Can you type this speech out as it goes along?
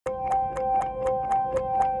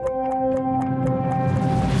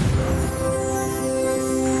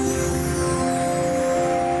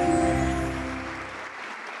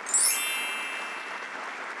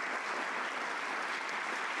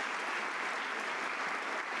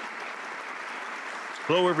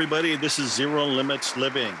Hello, everybody. This is Zero Limits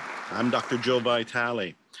Living. I'm Dr. Joe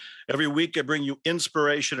Vitale. Every week, I bring you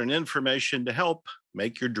inspiration and information to help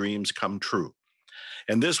make your dreams come true.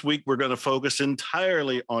 And this week, we're going to focus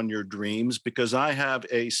entirely on your dreams because I have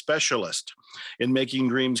a specialist in making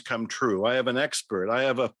dreams come true. I have an expert. I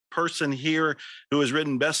have a person here who has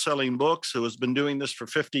written best-selling books, who has been doing this for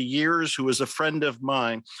 50 years, who is a friend of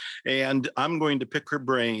mine, and I'm going to pick her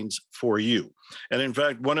brains for you. And in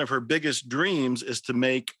fact, one of her biggest dreams is to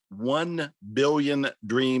make 1 billion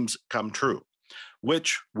dreams come true,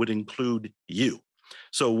 which would include you.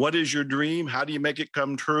 So what is your dream? How do you make it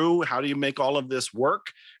come true? How do you make all of this work?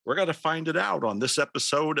 We're going to find it out on this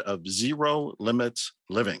episode of Zero Limits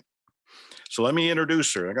Living. So let me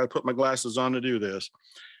introduce her. I got to put my glasses on to do this.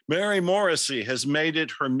 Mary Morrissey has made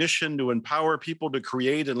it her mission to empower people to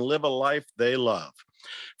create and live a life they love.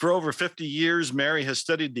 For over 50 years, Mary has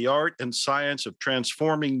studied the art and science of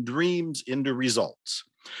transforming dreams into results.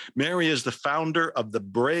 Mary is the founder of the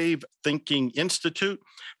Brave Thinking Institute,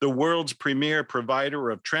 the world's premier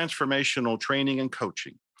provider of transformational training and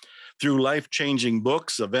coaching. Through life-changing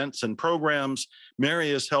books, events, and programs,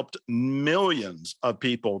 Mary has helped millions of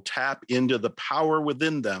people tap into the power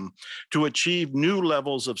within them to achieve new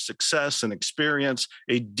levels of success and experience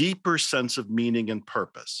a deeper sense of meaning and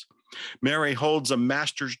purpose. Mary holds a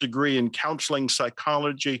master's degree in counseling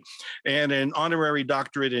psychology and an honorary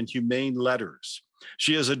doctorate in humane letters.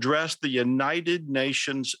 She has addressed the United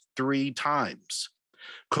Nations 3 times,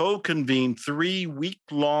 co-convened 3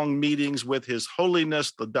 week-long meetings with His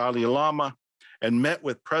Holiness the Dalai Lama, and met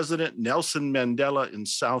with President Nelson Mandela in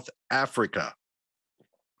South Africa.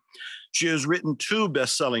 She has written 2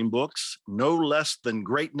 best-selling books, No Less Than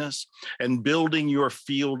Greatness and Building Your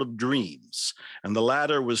Field of Dreams, and the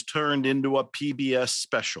latter was turned into a PBS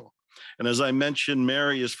special. And as I mentioned,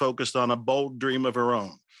 Mary is focused on a bold dream of her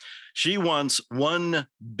own. She wants 1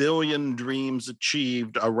 billion dreams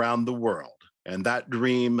achieved around the world, and that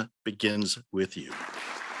dream begins with you.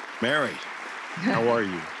 Mary, how are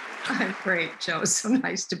you? I'm great, Joe. So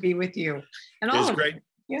nice to be with you. And all it's great.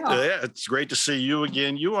 Yeah, it's great to see you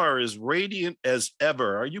again. You are as radiant as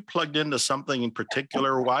ever. Are you plugged into something in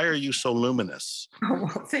particular? Why are you so luminous? Oh,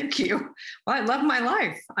 well, thank you. Well, I love my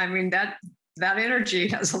life. I mean, that energy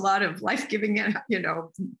has a lot of life-giving,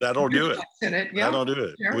 That'll do it. In it. Yeah, that'll do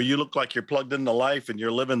it. Sure. Well, you look like you're plugged into life and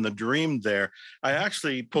you're living the dream there. I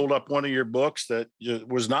actually pulled up one of your books that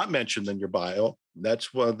was not mentioned in your bio. That's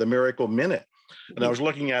The Miracle Minute. And I was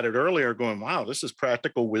looking at it earlier going, wow, this is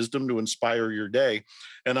practical wisdom to inspire your day.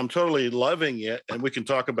 And I'm totally loving it. And we can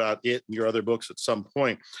talk about it and your other books at some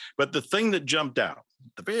point. But the thing that jumped out,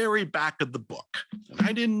 the very back of the book, and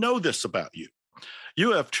I didn't know this about you.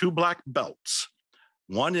 You have 2 black belts,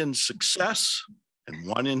 one in success and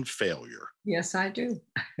one in failure. Yes, I do.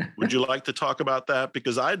 Would you like to talk about that?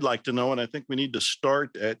 Because I'd like to know, and I think we need to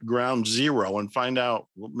start at ground zero and find out,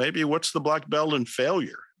 well, maybe what's the black belt in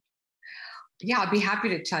failure? Yeah, I'd be happy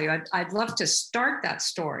to tell you. I'd love to start that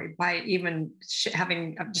story by even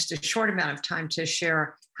having just a short amount of time to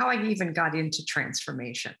share how I even got into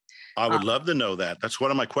transformation. I would love to know that. That's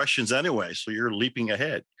one of my questions anyway. So you're leaping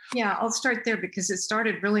ahead. Yeah, I'll start there because it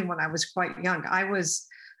started really when I was quite young.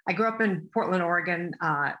 I grew up in Portland, Oregon,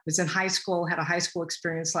 was in high school, had a high school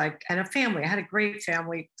experience and a family. I had a great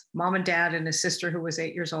family, mom and dad and a sister who was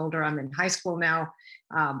 8 years older. I'm in high school now,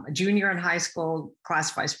 a junior in high school,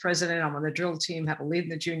 class vice president. I'm on the drill team, have a lead in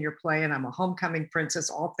the junior play, and I'm a homecoming princess,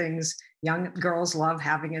 all things young girls love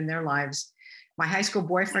having in their lives. My high school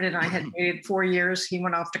boyfriend and I had dated 4 years. He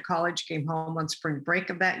went off to college, came home on spring break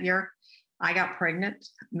of that year. I got pregnant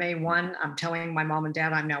May 1. I'm telling my mom and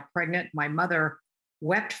dad I'm now pregnant. My mother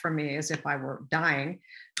wept for me as if I were dying.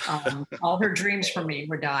 All her dreams for me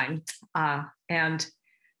were dying. And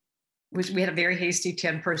we had a very hasty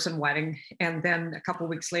 10-person wedding. And then a couple of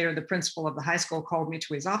weeks later, the principal of the high school called me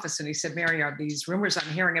to his office and he said, Mary, are these rumors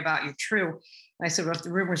I'm hearing about you true? And I said, well, if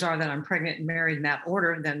the rumors are that I'm pregnant and married in that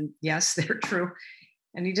order, then yes, they're true.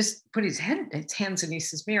 And he just put his hands and he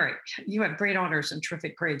says, Mary, you have great honors and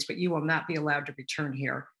terrific grades, but you will not be allowed to return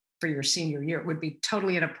here for your senior year. It would be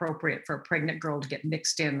totally inappropriate for a pregnant girl to get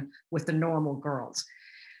mixed in with the normal girls.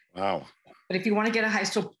 Wow. But if you want to get a high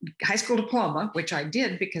school diploma, which I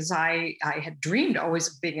did because I had dreamed always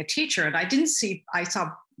of being a teacher, and I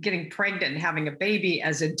saw getting pregnant and having a baby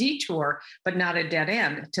as a detour, but not a dead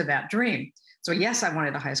end to that dream. So yes, I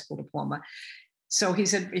wanted a high school diploma. So he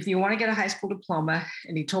said, if you want to get a high school diploma,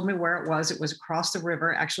 and he told me where it was across the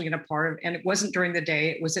river, actually in a part of, and it wasn't during the day,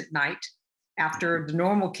 it was at night after the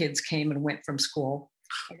normal kids came and went from school.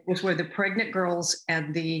 It was where the pregnant girls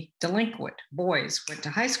and the delinquent boys went to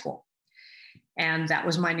high school. And that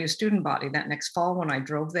was my new student body. That next fall, when I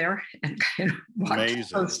drove there and kind of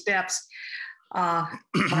walked those steps, my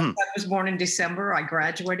son was born in December. I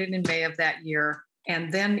graduated in May of that year.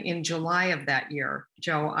 And then in July of that year,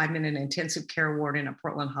 Joe, I'm in an intensive care ward in a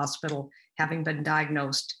Portland hospital, having been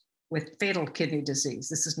diagnosed with fatal kidney disease.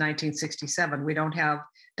 This is 1967. We don't have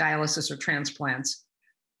dialysis or transplants.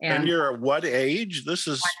 And you're at what age?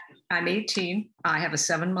 I'm 18. I have a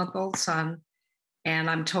 7-month-old son.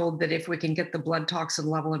 And I'm told that if we can get the blood toxin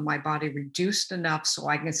level in my body reduced enough so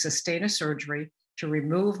I can sustain a surgery to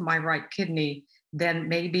remove my right kidney, then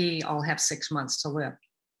maybe I'll have 6 months to live.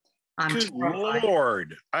 Good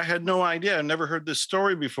Lord. I had no idea. I never heard this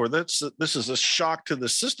story before. This is a shock to the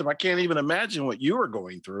system. I can't even imagine what you were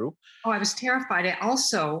going through. Oh, I was terrified. I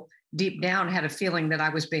also deep down had a feeling that I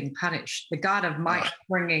was being punished. The God of my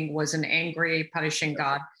upbringing was an angry, punishing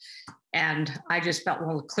God. And I just felt,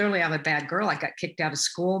 well, clearly I'm a bad girl. I got kicked out of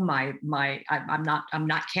school. I'm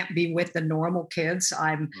not, can't be with the normal kids.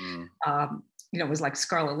 It was like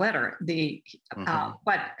Scarlet Letter. This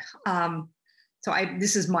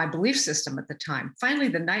is my belief system at the time. Finally,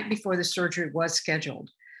 the night before the surgery was scheduled,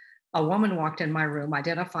 a woman walked in my room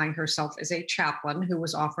identifying herself as a chaplain who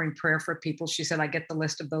was offering prayer for people. She said, I get the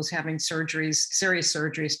list of those having surgeries, serious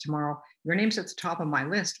surgeries tomorrow. Your name's at the top of my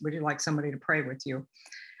list. Would you like somebody to pray with you?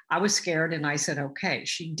 I was scared and I said, okay.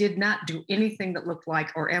 She did not do anything that looked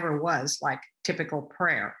like or ever was like typical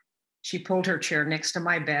prayer. She pulled her chair next to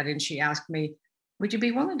my bed and she asked me, would you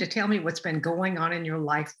be willing to tell me what's been going on in your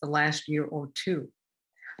life the last year or two?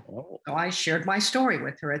 Oh. So I shared my story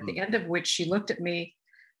with her, at the end of which she looked at me,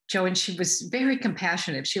 Joe, and she was very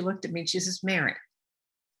compassionate. She looked at me and she says, Mary,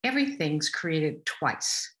 everything's created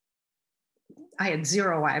twice. I had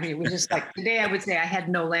zero. I mean, it was just like today I would say I had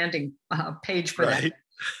no landing page for that.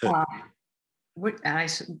 And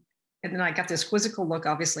then I got this quizzical look,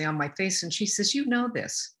 obviously, on my face. And she says, you know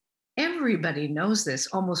this. Everybody knows this.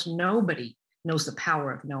 Almost nobody knows the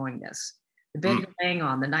power of knowing this. The bed you're laying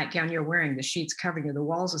on, the nightgown you're wearing, the sheets covering you, the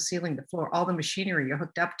walls, the ceiling, the floor, all the machinery you're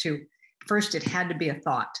hooked up to. First, it had to be a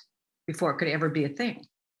thought before it could ever be a thing.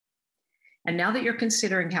 And now that you're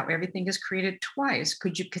considering how everything is created twice,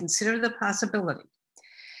 could you consider the possibility?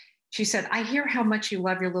 She said, I hear how much you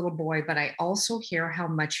love your little boy, but I also hear how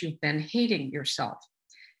much you've been hating yourself.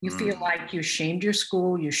 You feel like you shamed your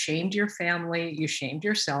school, you shamed your family, you shamed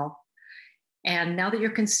yourself. And now that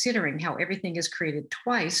you're considering how everything is created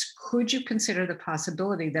twice, could you consider the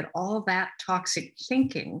possibility that all that toxic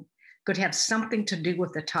thinking could have something to do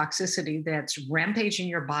with the toxicity that's rampaging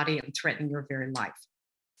your body and threatening your very life?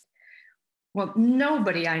 Well,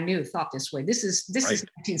 nobody I knew thought this way. This is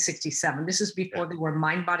 1967. This is before there were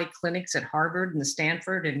mind-body clinics at Harvard and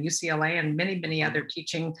Stanford and UCLA and many, many other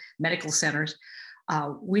teaching medical centers.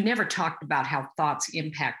 We never talked about how thoughts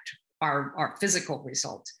impact our physical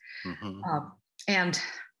results and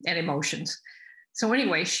emotions. So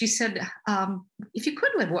anyway, she said, if you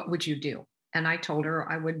could live, what would you do? And I told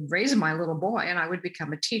her I would raise my little boy and I would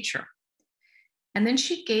become a teacher. And then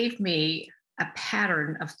she gave me a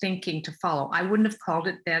pattern of thinking to follow. I wouldn't have called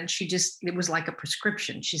it then. It was like a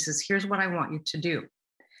prescription. She says, here's what I want you to do.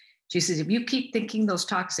 She says, if you keep thinking those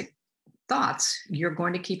toxic thoughts, you're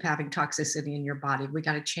going to keep having toxicity in your body. We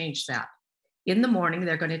got to change that. In the morning,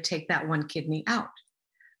 they're going to take that one kidney out.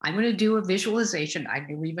 I'm going to do a visualization. I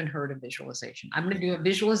never even heard of visualization. I'm going to do a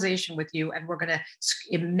visualization with you, and we're going to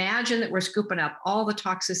imagine that we're scooping up all the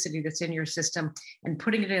toxicity that's in your system and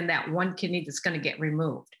putting it in that one kidney that's going to get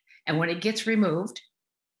removed. And when it gets removed,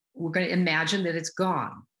 we're going to imagine that it's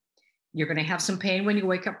gone. You're going to have some pain when you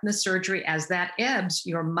wake up from the surgery. As that ebbs,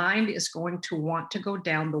 your mind is going to want to go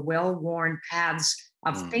down the well-worn paths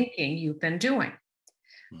of thinking you've been doing.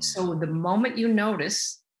 So the moment you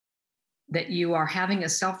notice that you are having a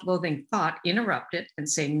self-loathing thought, interrupt it and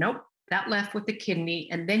say, nope, that left with the kidney.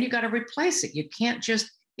 And then you got to replace it. You can't just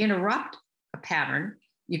interrupt a pattern.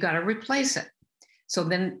 You got to replace it. So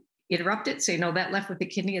then interrupt it, say, no, that left with the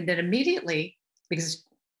kidney. And then immediately, because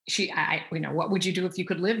what would you do if you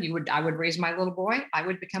could live? I would raise my little boy. I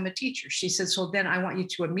would become a teacher. She said, so then I want you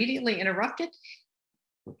to immediately interrupt it.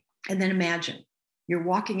 And then imagine you're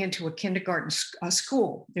walking into a kindergarten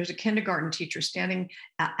school. There's a kindergarten teacher standing.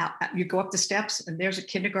 You go up the steps and there's a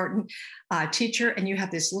kindergarten teacher, and you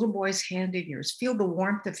have this little boy's hand in yours. Feel the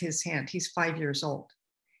warmth of his hand. He's 5 years old.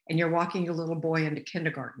 And you're walking your little boy into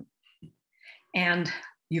kindergarten. And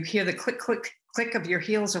you hear the click, click, click of your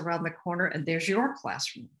heels around the corner, and there's your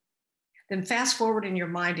classroom. Then fast forward in your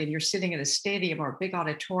mind, and you're sitting in a stadium or a big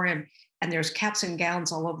auditorium, and there's caps and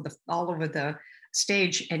gowns all over the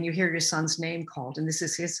stage, and you hear your son's name called, and this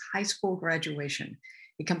is his high school graduation.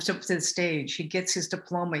 He comes up to the stage, he gets his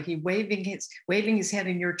diploma, he waving his head,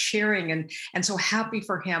 and you're cheering and so happy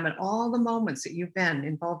for him and all the moments that you've been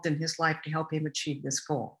involved in his life to help him achieve this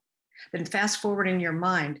goal. Then fast forward in your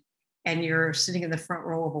mind, and you're sitting in the front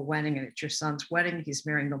row of a wedding, and it's your son's wedding. He's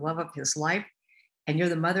marrying the love of his life, and you're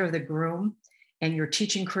the mother of the groom, and your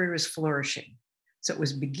teaching career is flourishing. So it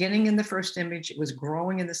was beginning in the first image, it was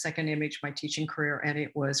growing in the second image, my teaching career, and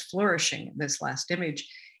it was flourishing in this last image.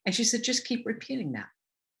 And she said, just keep repeating that.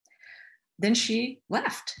 Then she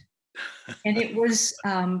left. And it was,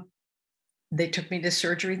 they took me to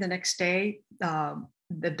surgery the next day.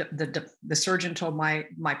 The surgeon told my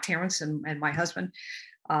parents and my husband,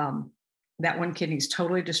 that one kidney is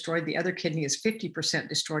totally destroyed. The other kidney is 50%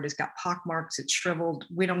 destroyed. It's got pock marks. It's shriveled.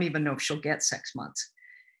 We don't even know if she'll get 6 months.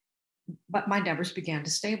 But my numbers began to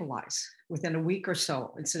stabilize within a week or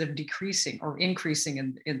so. Instead of decreasing or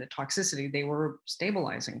increasing in the toxicity, they were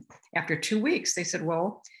stabilizing. After 2 weeks, they said,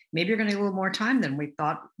 well, maybe you're going to need a little more time than we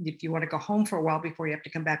thought. If you want to go home for a while before you have to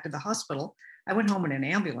come back to the hospital. I went home in an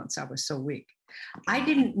ambulance. I was so weak. I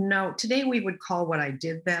didn't know. Today, we would call what I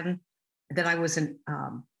did then that I was an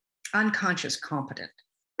unconscious competent.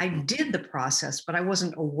 I did the process, but I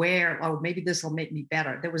wasn't aware, oh, maybe this will make me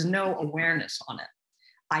better. There was no awareness on it.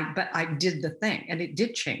 But I did the thing, and it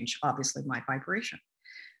did change, obviously, my vibration.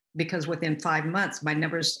 Because within 5 months, my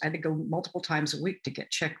numbers, I had to go multiple times a week to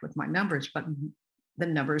get checked with my numbers, but the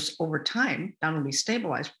numbers over time not only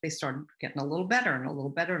stabilized, but they started getting a little better and a little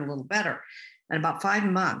better and a little better. And about 5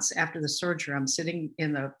 months after the surgery, I'm sitting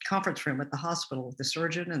in the conference room at the hospital with the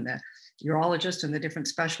surgeon and the urologist and the different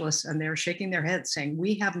specialists, and they're shaking their heads saying,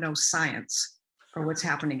 we have no science for what's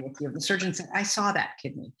happening with you. And the surgeon said, I saw that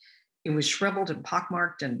kidney. It was shriveled and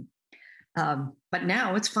pockmarked, and but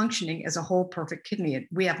now it's functioning as a whole perfect kidney.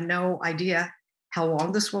 We have no idea how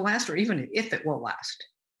long this will last, or even if it will last.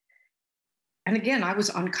 And again, I was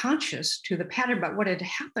unconscious to the pattern, but what had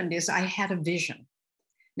happened is I had a vision.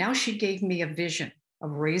 Now she gave me a vision of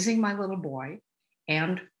raising my little boy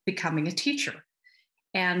and becoming a teacher.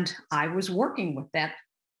 And I was working with that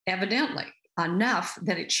evidently enough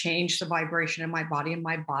that it changed the vibration in my body, and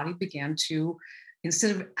my body began to,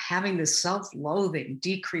 instead of having this self-loathing,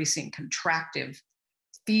 decreasing, contractive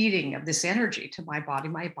feeding of this energy to my body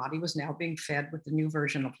was now being fed with the new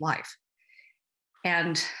version of life.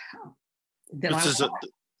 And then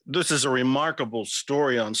this is a remarkable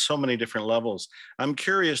story on so many different levels. I'm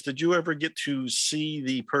curious, did you ever get to see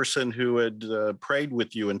the person who had prayed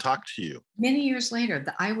with you and talked to you? Many years later,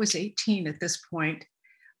 I was 18 at this point.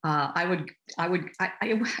 Then I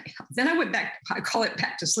went back, I call it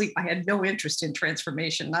back to sleep. I had no interest in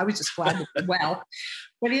transformation. I was just glad to be well.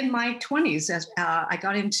 But in my 20s, as I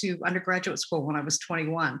got into undergraduate school when I was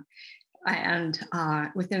 21, and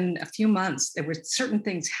within a few months, there were certain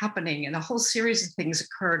things happening, and a whole series of things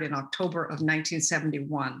occurred in October of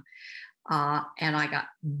 1971. And I got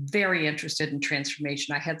very interested in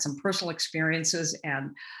transformation. I had some personal experiences,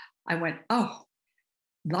 and I went, oh,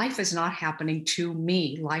 life is not happening to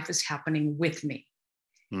me. Life is happening with me.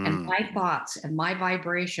 And my thoughts and my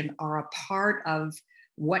vibration are a part of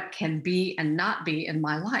what can be and not be in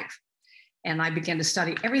my life. And I began to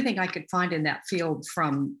study everything I could find in that field,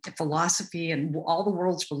 from philosophy and all the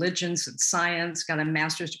world's religions and science, got a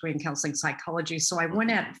master's degree in counseling psychology. So I went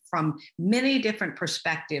at it from many different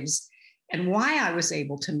perspectives. And why I was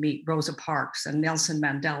able to meet Rosa Parks and Nelson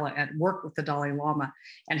Mandela and work with the Dalai Lama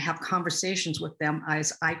and have conversations with them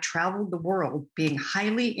as I traveled the world, being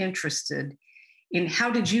highly interested in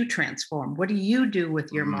how did you transform? What do you do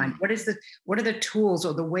with your mind? What are the tools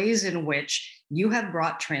or the ways in which you have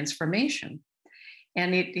brought transformation?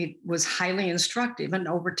 And it was highly instructive. And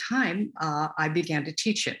over time, I began to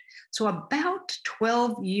teach it. So about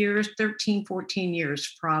 12 years, 13, 14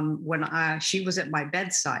 years from when she was at my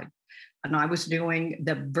bedside, and I was doing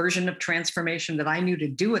the version of transformation that I knew to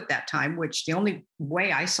do at that time, which the only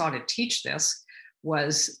way I saw to teach this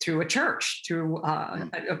was through a church, through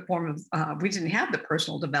a form of, we didn't have the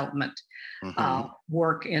personal development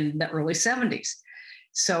work in the early 70s.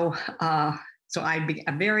 So I became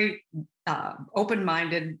a very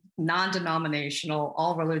open-minded, non-denominational,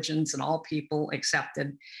 all religions and all people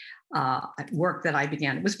accepted work that I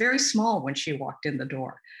began. It was very small when she walked in the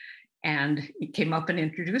door. And he came up and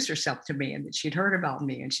introduced herself to me, and that she'd heard about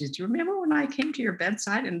me. And she said, do you remember when I came to your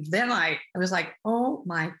bedside? And then I was like, oh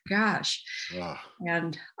my gosh. Wow.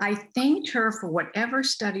 And I thanked her for whatever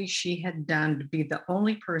studies she had done to be the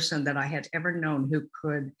only person that I had ever known who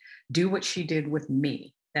could do what she did with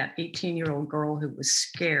me, that 18-year-old girl who was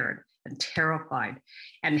scared and terrified.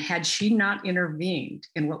 And had she not intervened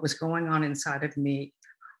in what was going on inside of me,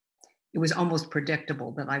 it was almost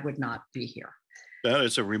predictable that I would not be here. That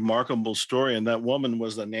is a remarkable story. And that woman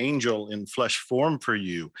was an angel in flesh form for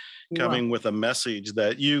you, coming with a message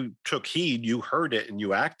that you took heed, you heard it, and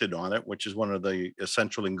you acted on it, which is one of the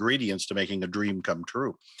essential ingredients to making a dream come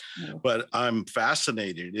true. Yeah. But I'm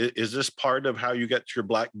fascinated. Is this part of how you get your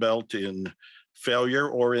black belt in failure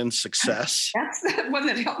or in success? That's the one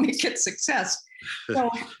that helped me get success. So,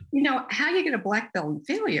 how you get a black belt in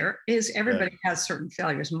failure is everybody has certain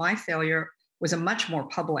failures. My failure was a much more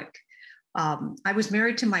public. I was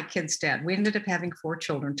married to my kid's dad. We ended up having 4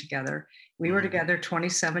 children together. We were together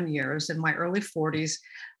 27 years. In my early 40s,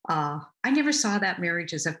 I never saw that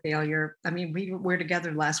marriage as a failure. I mean, we were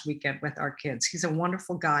together last weekend with our kids. He's a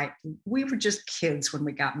wonderful guy. We were just kids when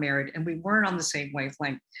we got married, and we weren't on the same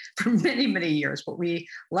wavelength for many, many years, but we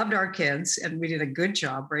loved our kids and we did a good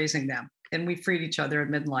job raising them. And we freed each other in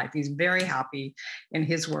midlife. He's very happy in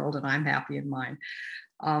his world, and I'm happy in mine.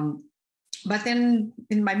 But then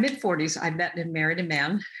in my mid 40s, I met and married a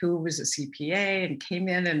man who was a CPA and came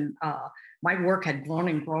in, and my work had grown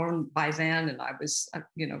and grown by then. And I was,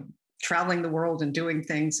 traveling the world and doing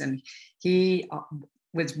things. And he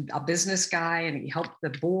was a business guy, and he helped the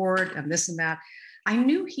board and this and that. I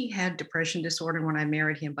knew he had depression disorder when I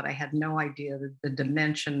married him, but I had no idea the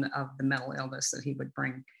dimension of the mental illness that he would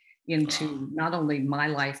bring into not only my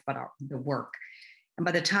life, but the work. And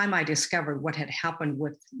by the time I discovered what had happened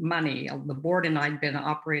with money, the board and I'd been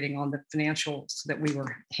operating on the financials that we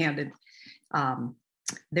were handed.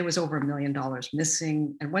 There was over $1 million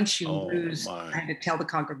missing. And once you lose, I had to tell the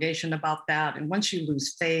congregation about that. And once you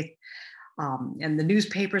lose faith, and the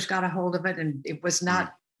newspapers got a hold of it, and it was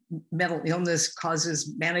not mental illness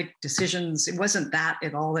causes manic decisions. It wasn't that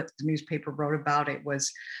at all that the newspaper wrote about. It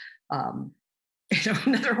was,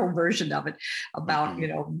 another whole version of it about,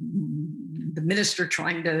 the minister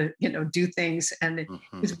trying to, do things. And it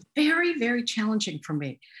was very, very challenging for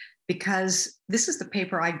me, because this is the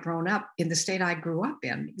paper I'd grown up in, the state I grew up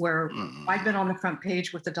in, where I'd been on the front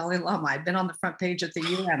page with the Dalai Lama. I'd been on the front page at the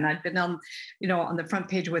UN. I'd been on, on the front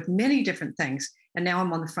page with many different things. And now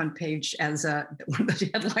I'm on the front page as one of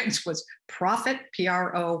the headlines was Prophet,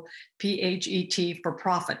 Prophet, for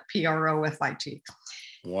profit, Profit.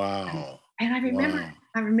 Wow. And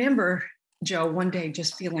I remember, Joe, one day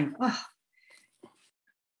just feeling,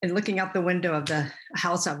 and looking out the window of the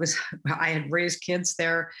house I had raised kids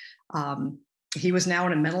there. He was now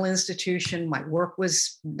in a mental institution. My work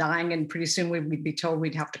was dying, and pretty soon we'd be told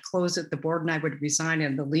we'd have to close it. The board and I would resign,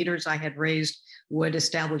 and the leaders I had raised would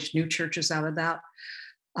establish new churches out of that.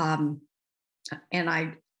 And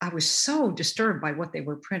I was so disturbed by what they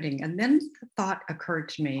were printing. And then the thought occurred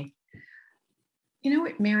to me, you know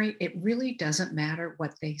what, Mary, it really doesn't matter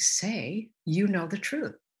what they say. You know the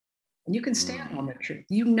truth, and you can stand on the truth.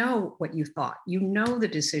 You know what you thought. You know the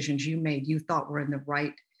decisions you made, you thought were in the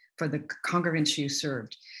right for the congregants you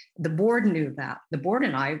served. The board knew that. The board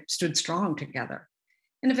and I stood strong together.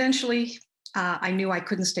 And eventually, I knew I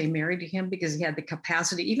couldn't stay married to him, because he had the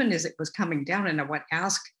capacity, even as it was coming down and I would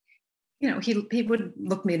ask, he would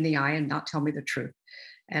look me in the eye and not tell me the truth,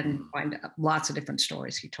 and find lots of different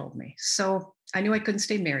stories he told me. So I knew I couldn't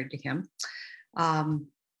stay married to him.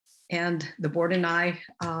 And the board and I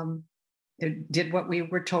did what we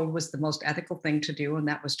were told was the most ethical thing to do, and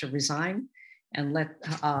that was to resign and let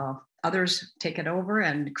others take it over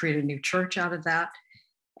and create a new church out of that.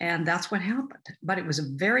 And that's what happened. But it was a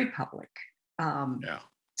very public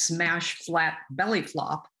smash, flat, belly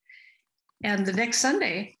flop. And the next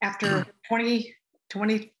Sunday, after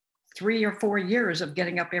 23 or 4 years of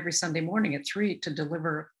getting up every Sunday morning at 3 to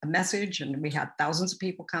deliver a message, and we had thousands of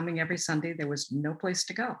people coming every Sunday, there was no place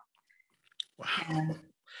to go. Wow. And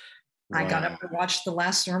I got up to watch the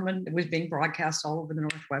last sermon. It was being broadcast all over the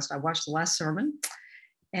Northwest. I watched the last sermon,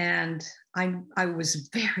 and I was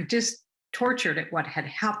very just tortured at what had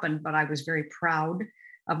happened, but I was very proud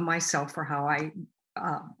of myself for how I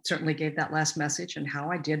certainly gave that last message and how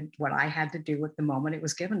I did what I had to do at the moment it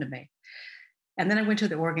was given to me. And then I went to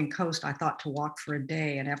the Oregon coast. I thought to walk for a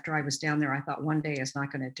day. And after I was down there, I thought one day is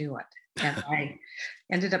not going to do it. And I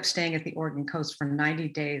ended up staying at the Oregon coast for 90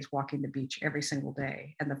 days, walking the beach every single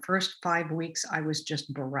day. And the first 5 weeks, I was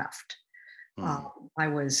just bereft. I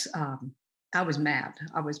was mad.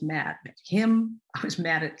 I was mad at him. I was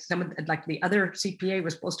mad at someone, like the other CPA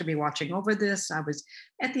was supposed to be watching over this.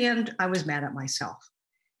 At the end, I was mad at myself,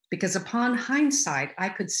 because upon hindsight, I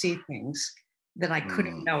could see things that I could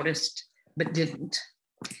have noticed but didn't.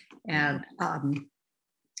 And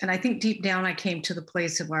I think deep down, I came to the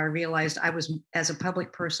place where I realized as a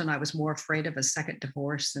public person, I was more afraid of a second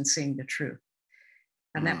divorce than seeing the truth.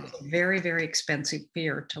 And that was a very, very expensive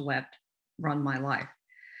fear to let run my life.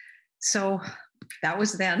 So that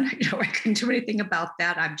was then. I couldn't do anything about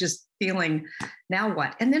that. I'm just feeling, now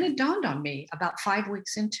what? And then it dawned on me about 5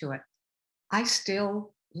 weeks into it, I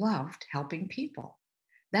still loved helping people.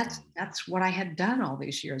 That's what I had done all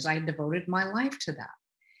these years. I had devoted my life to that.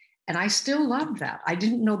 And I still loved that. I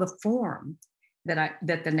didn't know the form that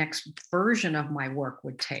the next version of my work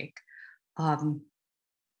would take.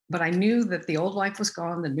 But I knew that the old life was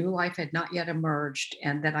gone, the new life had not yet emerged,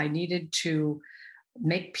 and that I needed to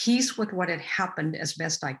make peace with what had happened as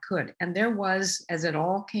best I could. And there was, as it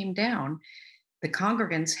all came down, the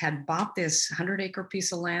congregants had bought this 100-acre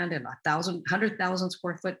piece of land and 100,000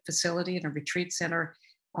 square foot facility and a retreat center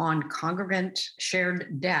on congregant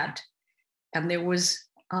shared debt. And there was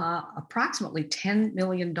approximately $10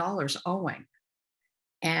 million owing.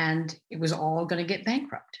 And it was all going to get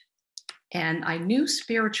bankrupt. And I knew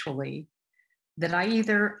spiritually that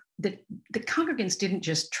that the congregants didn't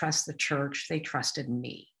just trust the church, they trusted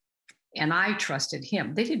me. And I trusted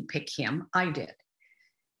him. They didn't pick him, I did.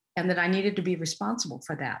 And that I needed to be responsible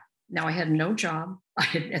for that. Now, I had no job.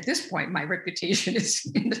 At this point, my reputation is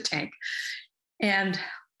in the tank. And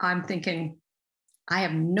I'm thinking, I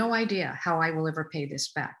have no idea how I will ever pay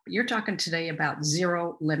this back. But you're talking today about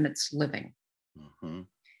zero limits living. Mm-hmm.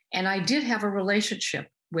 And I did have a relationship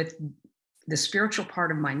with the spiritual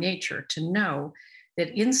part of my nature to know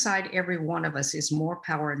that inside every one of us is more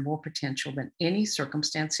power and more potential than any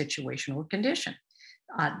circumstance, situation, or condition.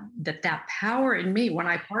 That power in me, when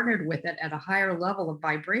I partnered with it at a higher level of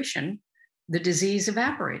vibration, the disease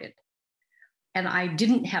evaporated. And I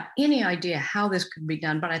didn't have any idea how this could be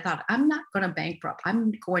done, but I thought, I'm not going to bankrupt.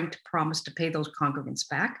 I'm going to promise to pay those congregants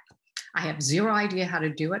back. I have zero idea how to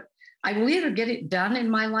do it. I will either get it done in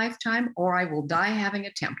my lifetime or I will die having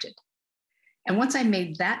attempted. And once I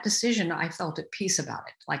made that decision, I felt at peace about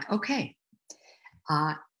it. Like, okay.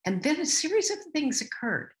 And then a series of things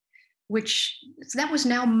occurred, that was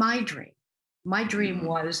now my dream. My dream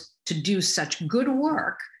was to do such good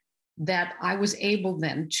work that I was able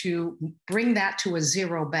then to bring that to a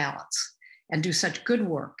zero balance and do such good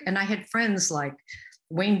work. And I had friends like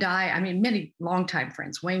Wayne Dyer, many longtime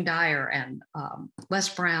friends, Wayne Dyer and Les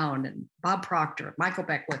Brown and Bob Proctor, Michael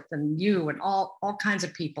Beckwith and you and all kinds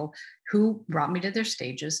of people who brought me to their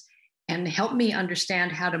stages and helped me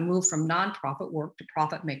understand how to move from nonprofit work to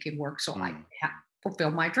profit-making work so I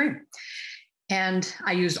fulfilled my dream. And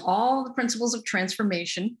I used all the principles of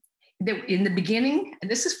transformation. In the beginning, and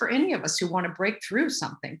this is for any of us who want to break through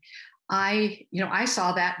something, I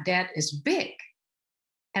saw that debt as big.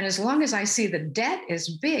 And as long as I see the debt as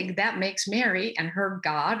big, that makes Mary and her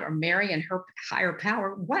God, or Mary and her higher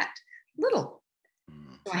power, what? Little.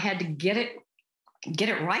 So I had to get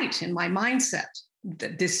it right in my mindset.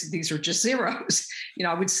 That these are just zeros.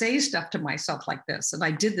 I would say stuff to myself like this. And I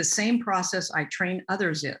did the same process I train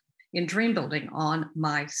others in dream building on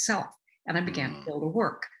myself. And I began to build a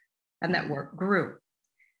work. And that work grew.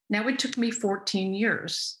 Now, it took me 14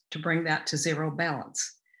 years to bring that to zero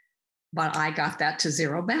balance, but I got that to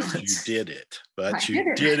zero balance. You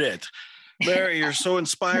did it. Mary, you're so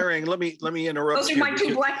inspiring. Let me interrupt. Those are my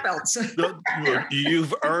 2 black belts.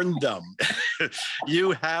 You've earned them.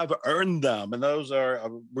 You have earned them. And those are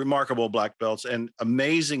remarkable black belts and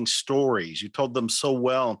amazing stories. You told them so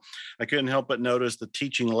well. I couldn't help but notice the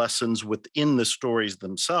teaching lessons within the stories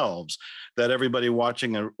themselves that everybody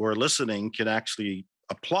watching or listening can actually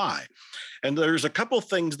apply. And there's a couple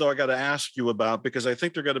things, though, I got to ask you about, because I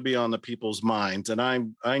think they're going to be on the people's minds. And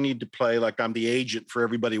I need to play like I'm the agent for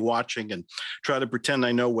everybody watching and try to pretend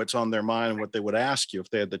I know what's on their mind and what they would ask you if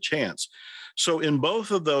they had the chance. So in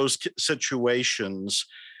both of those situations,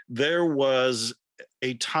 there was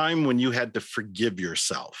a time when you had to forgive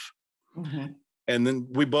yourself. Mm-hmm. And then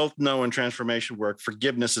we both know in transformation work,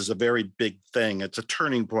 forgiveness is a very big thing. It's a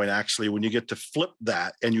turning point, actually, when you get to flip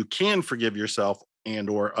that and you can forgive yourself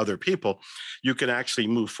and or other people, you can actually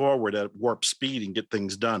move forward at warp speed and get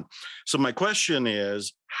things done. So my question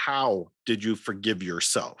is, how did you forgive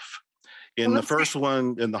yourself? In the first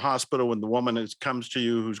one, in the hospital, when the woman comes to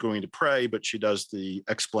you who's going to pray, but she does the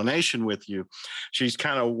explanation with you, she's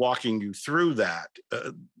kind of walking you through that.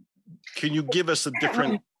 Can you give us a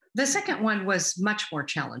different... The second one was much more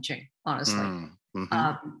challenging, honestly,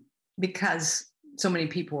 because so many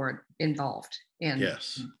people were involved in.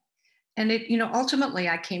 Yes. And ultimately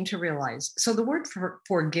I came to realize, so the word for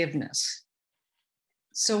forgiveness.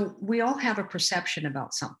 So we all have a perception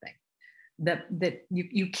about something that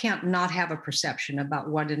you can't not have a perception about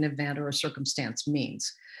what an event or a circumstance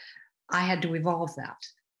means. I had to evolve that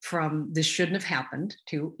from this shouldn't have happened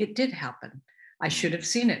to it did happen. I should have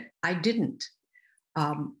seen it. I didn't.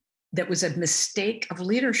 That was a mistake of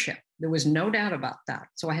leadership. There was no doubt about that.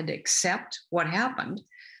 So I had to accept what happened,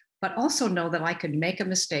 but also know that I could make a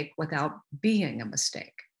mistake without being a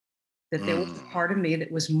mistake, that there was a part of me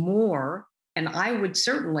that was more, and I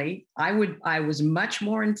was much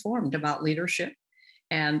more informed about leadership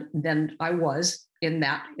and than I was in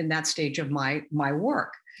that stage of my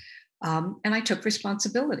work. And I took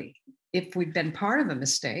responsibility. If we've been part of a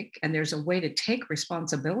mistake and there's a way to take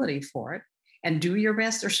responsibility for it and do your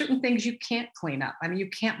best, there's certain things you can't clean up. I mean, you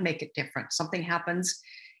can't make it different. Something happens,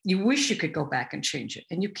 you wish you could go back and change it,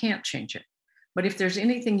 and you can't change it. But if there's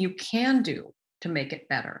anything you can do to make it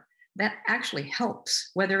better, that actually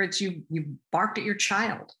helps. Whether it's you barked at your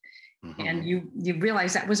child and you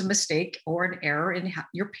realize that was a mistake or an error in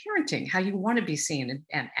your parenting, how you want to be seen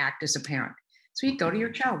and act as a parent. So you go to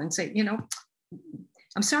your child and say,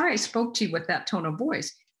 I'm sorry I spoke to you with that tone of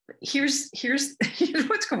voice, but here's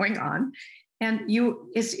what's going on. And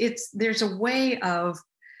there's a way of,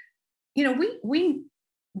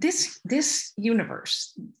 this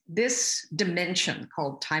universe, this dimension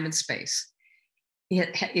called time and space,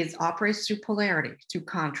 it operates through polarity, through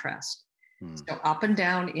contrast. So up and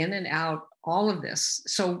down, in and out, all of this.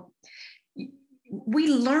 So we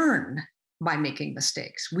learn by making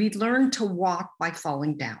mistakes. We learn to walk by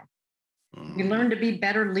falling down. We learn to be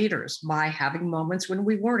better leaders by having moments when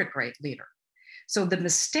we weren't a great leader. So the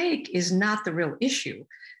mistake is not the real issue.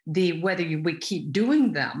 Whether we keep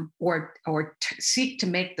doing them or seek to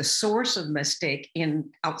make the source of the mistake in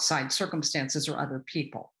outside circumstances or other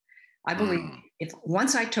people. I believe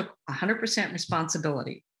once I took 100%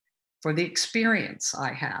 responsibility for the experience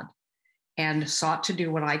I had and sought to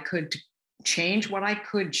do what I could to change what I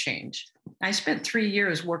could change. I spent 3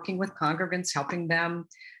 years working with congregants, helping them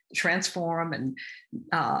transform, and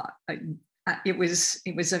it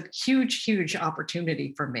was a huge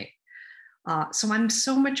opportunity for me. So I'm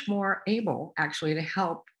so much more able actually to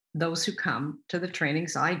help those who come to the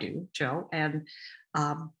trainings I do, Joe, and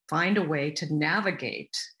find a way to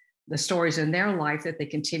navigate the stories in their life that they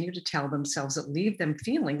continue to tell themselves that leave them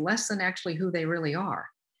feeling less than actually who they really are.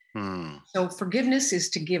 So forgiveness is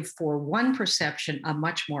to give for one perception a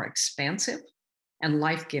much more expansive and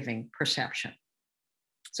life-giving perception.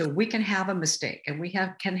 So we can have a mistake, and we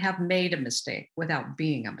can have made a mistake without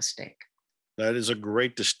being a mistake. That is a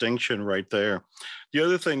great distinction right there. The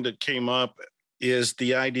other thing that came up is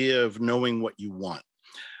the idea of knowing what you want.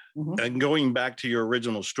 And going back to your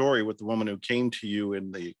original story with the woman who came to you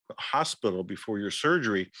in the hospital before your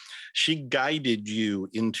surgery, she guided you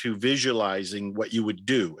into visualizing what you would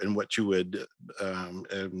do and what you would,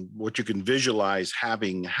 and what you can visualize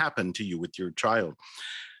having happen to you with your child.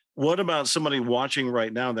 What about somebody watching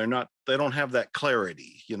right now? They don't have that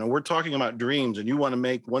clarity. We're talking about dreams, and you want to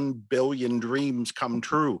make 1 billion dreams come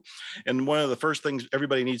true. And one of the first things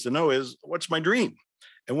everybody needs to know is, what's my dream?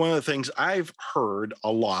 And one of the things I've heard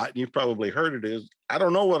a lot, and you've probably heard it, is, I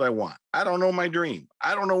don't know what I want. I don't know my dream.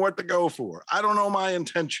 I don't know what to go for. I don't know my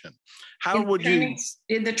intention. In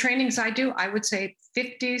the trainings I do, I would say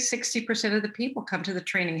 50, 60% of the people come to the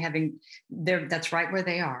training that's right where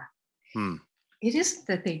they are. It isn't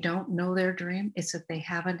that they don't know their dream. It's that they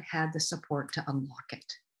haven't had the support to unlock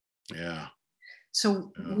it. Yeah.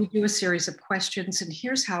 So we do a series of questions, and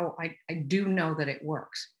here's how I do know that it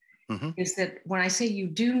works. Is that when I say you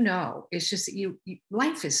do know, it's just that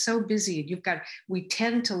life is so busy. We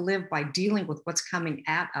tend to live by dealing with what's coming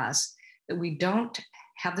at us, that we don't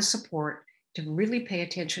have the support to really pay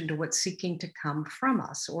attention to what's seeking to come from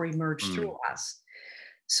us or emerge through us.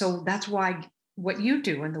 So that's why what you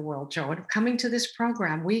do in the world, Joe, and coming to this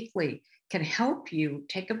program weekly can help you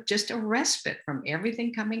take just a respite from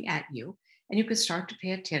everything coming at you, and you can start to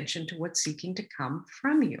pay attention to what's seeking to come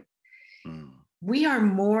from you. We are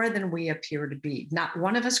more than we appear to be. Not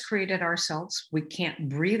one of us created ourselves. We can't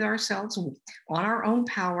breathe ourselves on our own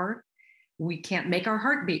power. We can't make our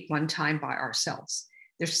heart beat one time by ourselves.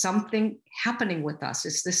 There's something happening with us.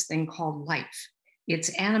 It's this thing called life. It's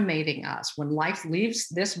animating us. When life leaves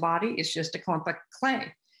this body, it's just a clump of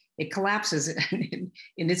clay. It collapses in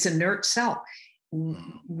its inert cell.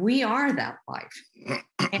 We are that life.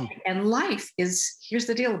 And life here's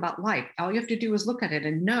the deal about life. All you have to do is look at it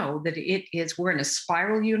and know that we're in a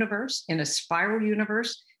spiral universe. In a spiral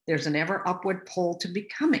universe, there's an ever upward pull to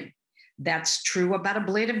becoming. That's true about a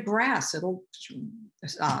blade of grass. It'll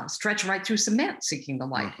stretch right through cement seeking the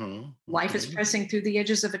light. Life is pressing through the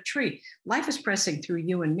edges of a tree. Life is pressing through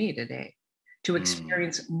you and me today to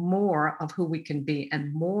experience more of who we can be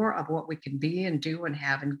and more of what we can be and do and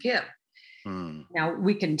have and give. Now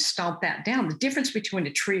we can stomp that down. The difference between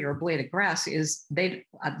a tree or a blade of grass is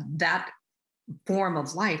that form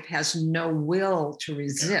of life has no will to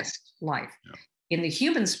resist life. In the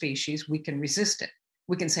human species, we can resist it.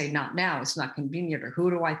 We can say, not now, it's not convenient, or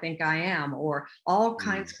who do I think I am, or all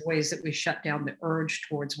kinds of ways that we shut down the urge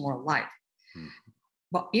towards more life.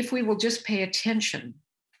 But if we will just pay attention,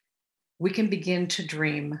 we can begin to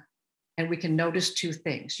dream, and we can notice two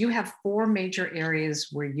things. You have four major areas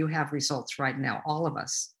where you have results right now, all of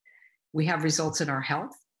us. We have results in our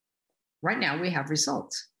health. Right now, we have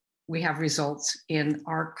results. We have results in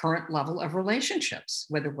our current level of relationships,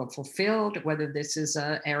 whether we're fulfilled, whether this is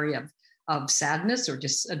an area of sadness or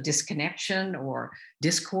just a disconnection or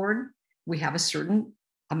discord. We have a certain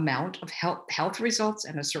amount of health results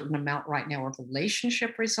and a certain amount right now of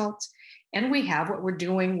relationship results. And we have what we're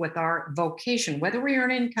doing with our vocation, whether we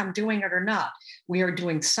earn income doing it or not. We are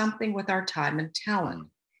doing something with our time and talent.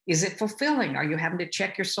 Is it fulfilling? Are you having to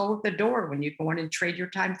check your soul at the door when you go in and trade your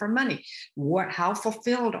time for money? How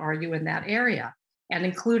fulfilled are you in that area? And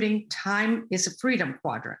including time is a freedom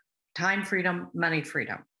quadrant, time freedom, money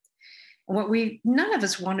freedom. None of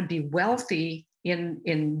us want to be wealthy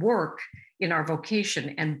in work, in our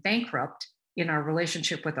vocation, and bankrupt in our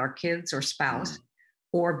relationship with our kids or spouse,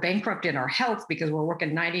 or bankrupt in our health because we're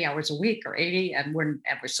working 90 hours a week or 80, and we're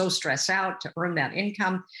so stressed out to earn that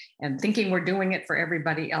income and thinking we're doing it for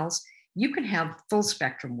everybody else. You can have full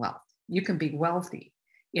spectrum wealth. You can be wealthy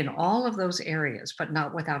in all of those areas, but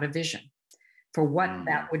not without a vision for what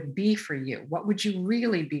that would be for you. What would you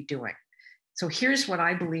really be doing? So here's what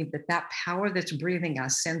I believe, that power that's breathing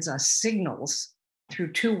us sends us signals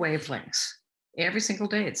through two wavelengths. Every single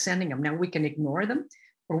day it's sending them. Now we can ignore them,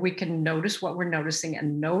 or we can notice what we're noticing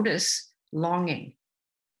and notice longing.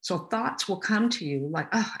 So thoughts will come to you like,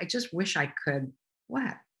 oh, I just wish I could,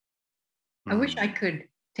 what? I wish I could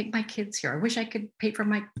take my kids here. I wish I could pay for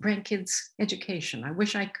my grandkids' education. I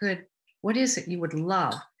wish I could, what is it you would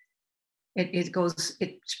love?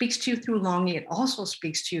 It speaks to you through longing. It also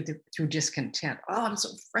speaks to you through discontent. Oh, I'm so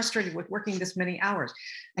frustrated with working this many hours.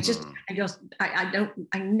 I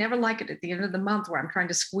never like it at the end of the month where I'm trying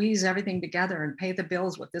to squeeze everything together and pay the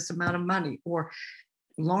bills with this amount of money. Or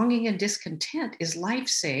longing and discontent is life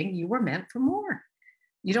saying you were meant for more.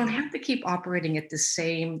 You don't have to keep operating at the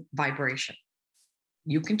same vibration.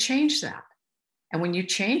 You can change that. And when you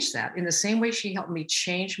change that, in the same way she helped me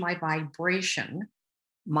change my vibration,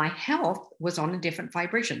 my health was on a different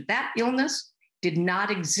vibration. That illness did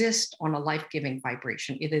not exist on a life-giving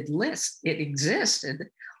vibration. It existed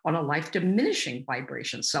on a life-diminishing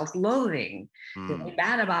vibration, self-loathing, feeling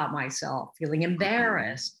bad about myself, feeling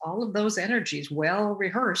embarrassed. All of those energies, well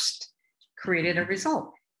rehearsed, created a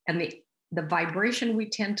result. And the vibration we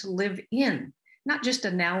tend to live in, not just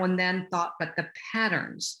a now and then thought, but the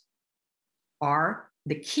patterns are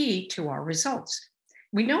the key to our results.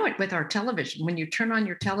 We know it with our television. When you turn on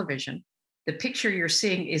your television, the picture you're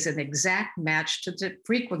seeing is an exact match to the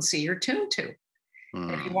frequency you're tuned to.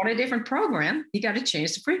 If you want a different program, you got to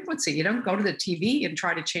change the frequency. You don't go to the TV and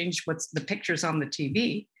try to change what's the pictures on the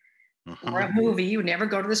TV. Or a movie, you never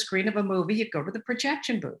go to the screen of a movie, you go to the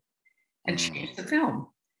projection booth and change the film.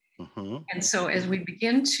 And so as we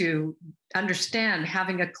begin to understand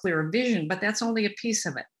having a clear vision, but that's only a piece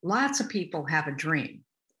of it. Lots of people have a dream.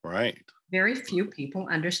 Right. Very few people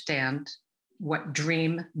understand what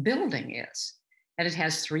dream building is. And it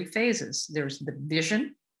has three phases. There's the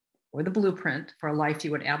vision or the blueprint for a life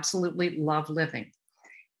you would absolutely love living.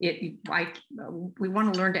 We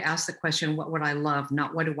want to learn to ask the question, what would I love?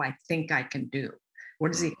 Not what do I think I can do?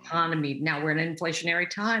 What is the economy? Now we're in an inflationary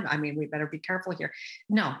time. I mean, we better be careful here.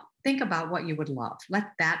 No, think about what you would love.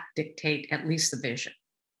 Let that dictate at least the vision.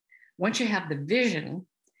 Once you have the vision,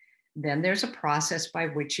 then there's a process by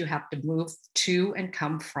which you have to move to and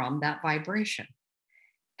come from that vibration.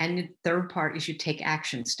 And the third part is you take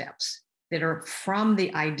action steps that are from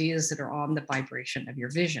the ideas that are on the vibration of your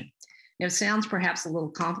vision. Now, it sounds perhaps a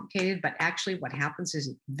little complicated, but actually what happens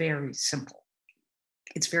is very simple.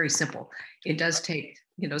 It's very simple. It does take,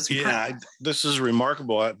 some this is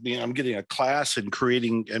remarkable. I'm getting a class in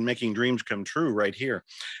creating and making dreams come true right here.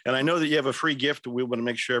 And I know that you have a free gift we want to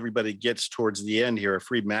make sure everybody gets towards the end here, a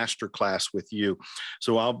free master class with you.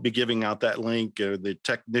 So I'll be giving out that link. The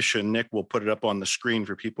technician, Nick, will put it up on the screen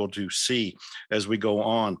for people to see as we go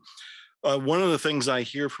on. One of the things I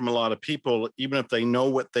hear from a lot of people, even if they know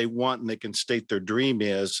what they want and they can state their dream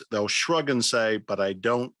is, they'll shrug and say, but I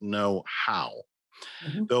don't know how.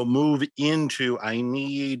 They'll move into I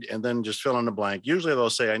need, and then just fill in the blank. Usually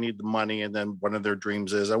they'll say I need the money, and then one of their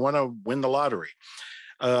dreams is I want to win the lottery.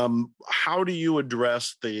 How do you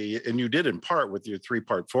address and you did in part with your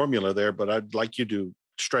 3-part formula there, but I'd like you to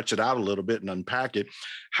stretch it out a little bit and unpack it.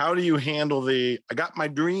 How do you handle I got my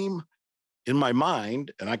dream in my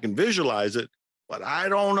mind and I can visualize it, but I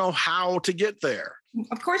don't know how to get there.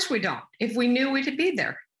 Of course we don't. If we knew, we'd be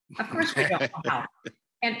there. Of course we don't know how.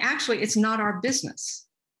 And actually, it's not our business.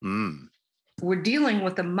 We're dealing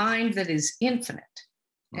with a mind that is infinite,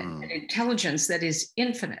 and an intelligence that is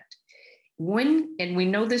infinite. And we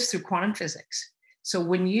know this through quantum physics. So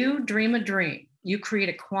when you dream a dream, you create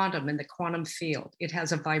a quantum in the quantum field. It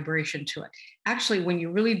has a vibration to it. Actually, when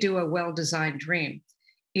you really do a well-designed dream,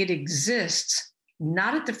 it exists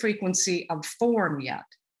not at the frequency of form yet,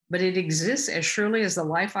 but it exists as surely as the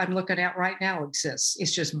life I'm looking at right now exists.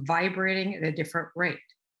 It's just vibrating at a different rate.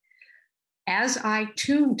 As I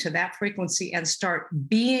tune to that frequency and start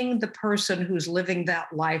being the person who's living that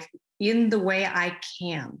life in the way I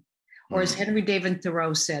can, or as Henry David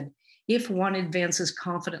Thoreau said, if one advances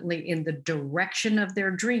confidently in the direction of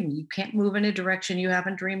their dream, you can't move in a direction you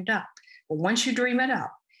haven't dreamed up. But once you dream it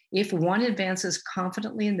up, if one advances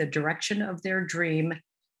confidently in the direction of their dream,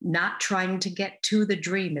 not trying to get to the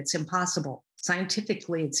dream, it's impossible.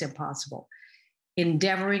 Scientifically, it's impossible.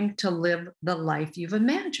 Endeavoring to live the life you've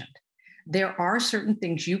imagined. There are certain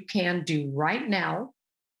things you can do right now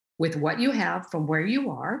with what you have from where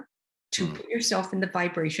you are to put yourself in the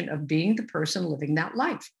vibration of being the person living that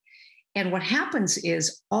life. And what happens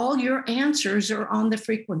is all your answers are on the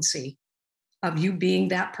frequency of you being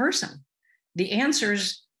that person. The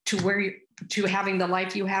answers to having the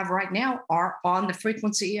life you have right now are on the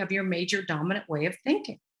frequency of your major dominant way of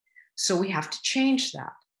thinking. So we have to change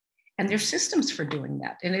that. And there's systems for doing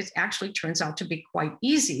that. And it actually turns out to be quite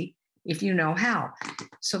easy if you know how.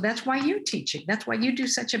 So that's why you teach it. That's why you do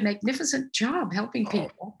such a magnificent job helping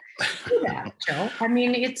people do that, Joe. I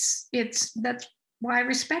mean, that's why I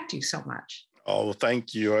respect you so much. Oh,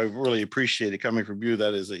 thank you. I really appreciate it coming from you.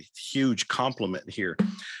 That is a huge compliment here.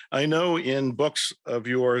 I know in books of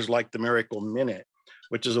yours like The Miracle Minute,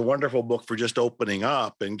 which is a wonderful book for just opening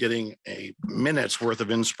up and getting a minute's worth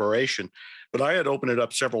of inspiration. But I had opened it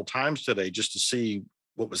up several times today just to see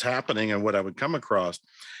what was happening and what I would come across.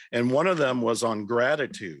 And one of them was on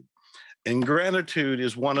gratitude. And gratitude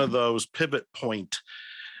is one of those pivot point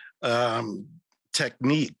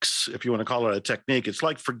techniques, if you want to call it a technique. It's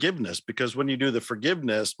like forgiveness, because when you do the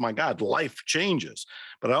forgiveness, my God, life changes.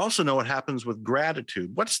 But I also know what happens with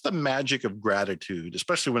gratitude. What's the magic of gratitude,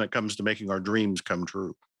 especially when it comes to making our dreams come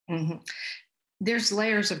true? There's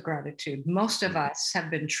layers of gratitude. Most of us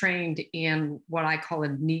have been trained in what I call a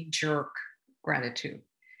knee-jerk gratitude,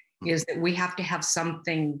 is that we have to have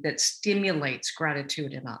something that stimulates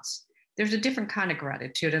gratitude in us. There's a different kind of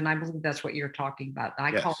gratitude, and I believe that's what you're talking about.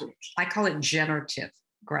 I call it generative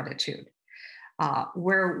gratitude,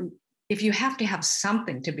 where if you have to have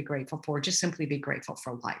something to be grateful for, just simply be grateful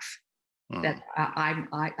for life. That I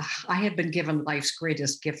have been given life's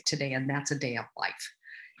greatest gift today, and that's a day of life.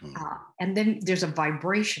 And then there's a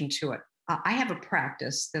vibration to it. I have a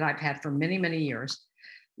practice that I've had for many, many years.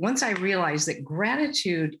 Once I realized that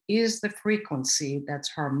gratitude is the frequency that's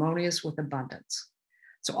harmonious with abundance.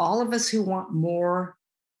 So all of us who want more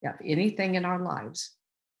of anything in our lives,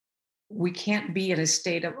 we can't be in a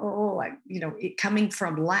state of, coming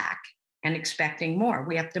from lack and expecting more.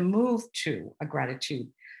 We have to move to a gratitude,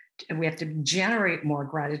 and we have to generate more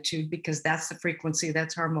gratitude, because that's the frequency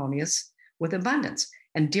that's harmonious with abundance.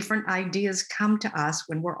 And different ideas come to us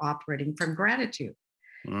when we're operating from gratitude.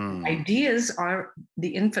 Ideas are the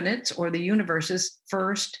infinite's or the universe's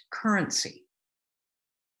first currency,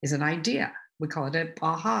 is an idea. We call it an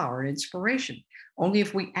aha or inspiration. Only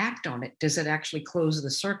if we act on it does it actually close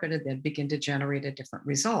the circuit and then begin to generate a different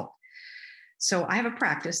result. So I have a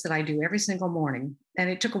practice that I do every single morning, and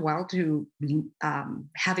it took a while to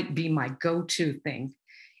have it be my go-to thing.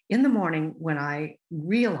 In the morning, when I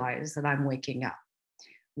realize that I'm waking up,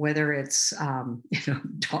 whether it's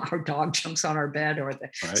our dog jumps on our bed, or the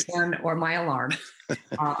sun, or my alarm,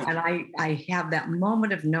 and I have that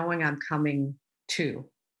moment of knowing I'm coming to.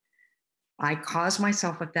 I cause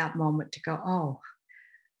myself at that moment to go, oh,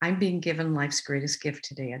 I'm being given life's greatest gift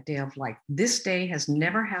today, a day of life. This day has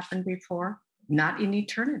never happened before, not in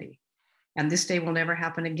eternity. And this day will never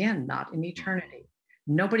happen again, not in eternity.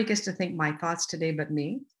 Nobody gets to think my thoughts today but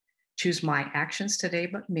me, choose my actions today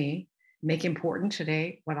but me, make important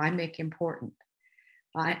today what I make important.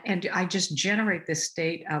 And I just generate this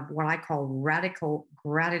state of what I call radical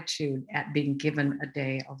gratitude at being given a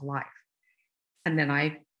day of life. And then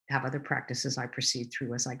I have other practices I proceed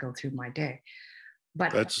through as I go through my day.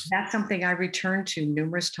 But that's something I return to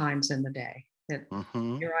numerous times in the day. That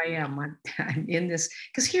here I am, I'm in this,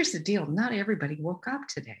 because here's the deal, not everybody woke up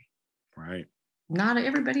today. Right. Not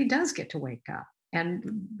everybody does get to wake up.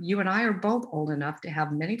 And you and I are both old enough to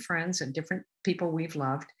have many friends and different people we've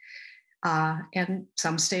loved And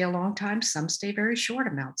some stay a long time, some stay very short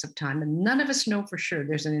amounts of time. And none of us know for sure.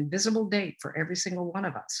 There's an invisible date for every single one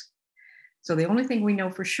of us. So the only thing we know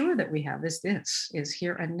for sure that we have is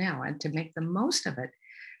here and now. And to make the most of it,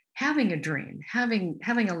 having a dream,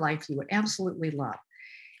 having a life you would absolutely love.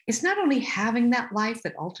 It's not only having that life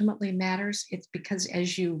that ultimately matters, it's because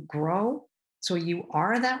as you grow, so you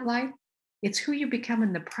are that life, it's who you become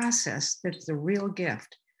in the process that's the real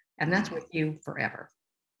gift. And that's with you forever.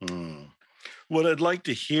 Mm. What I'd like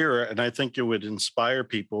to hear, and I think it would inspire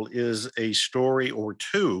people, is a story or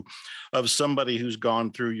two of somebody who's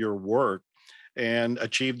gone through your work and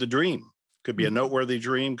achieved the dream. Could be a noteworthy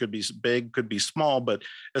dream, could be big, could be small, but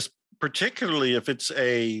particularly if it's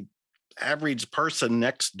a average person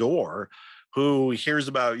next door who hears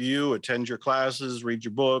about you, attends your classes, reads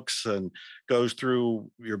your books, and goes through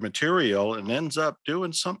your material and ends up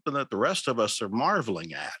doing something that the rest of us are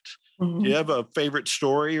marveling at. Do you have a favorite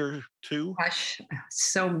story or two? Gosh,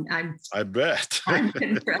 I bet. I've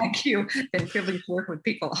been privileged to work with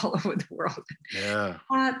people all over the world. Yeah.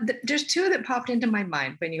 There's two that popped into my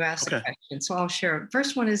mind when you asked the question, so I'll share.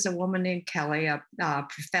 First one is a woman named Kelly, a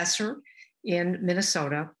professor in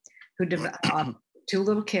Minnesota, who developed two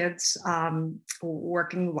little kids,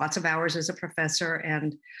 working lots of hours as a professor,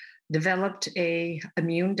 and developed a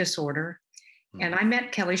immune disorder. And I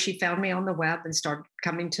met Kelly. She found me on the web and started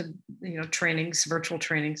coming to, trainings, virtual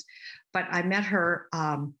trainings. But I met her.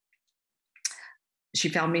 She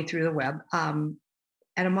found me through the web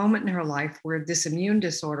at a moment in her life where this immune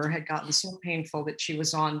disorder had gotten so painful that she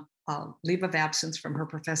was on leave of absence from her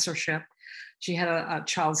professorship. She had a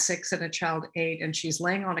child 6 and a child 8, and she's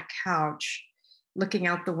laying on a couch looking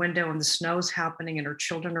out the window, and the snow's happening, and her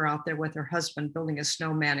children are out there with her husband building a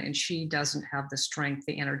snowman, and she doesn't have the strength,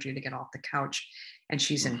 the energy to get off the couch, and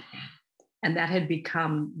she's in pain. And that had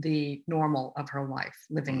become the normal of her life,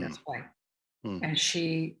 living this way. And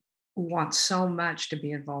she wants so much to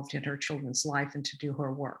be involved in her children's life and to do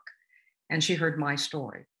her work. And she heard my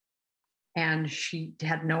story. And she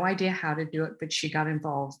had no idea how to do it, but she got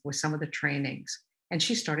involved with some of the trainings. And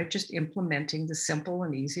she started just implementing the simple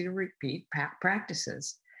and easy to repeat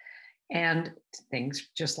practices. And things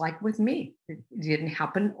just like with me, it didn't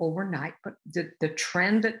happen overnight, but the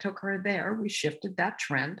trend that took her there, we shifted that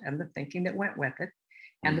trend and the thinking that went with it,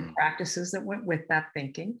 and the practices that went with that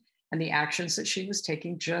thinking, and the actions that she was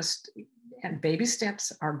taking. And baby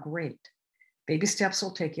steps are great. Baby steps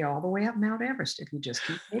will take you all the way up Mount Everest if you just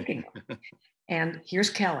keep taking them. And here's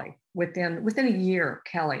Kelly. Within a year,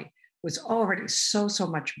 Kelly was already so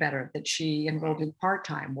much better that she enrolled in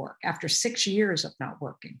part-time work after 6 years of not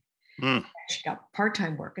working. She got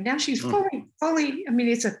part-time work, and now she's fully, I mean,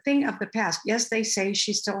 it's a thing of the past. Yes, they say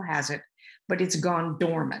she still has it, but it's gone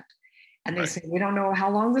dormant. And they say, we don't know how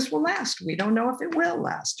long this will last. We don't know if it will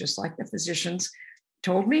last, just like the physicians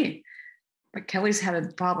told me. But Kelly's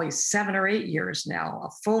had probably 7 or 8 years now, a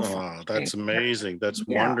full. Oh, that's amazing. That's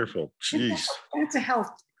wonderful. Jeez. That's a health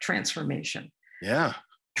transformation. Yeah.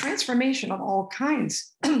 Transformation of all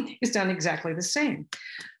kinds is done exactly the same.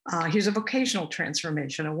 Here's a vocational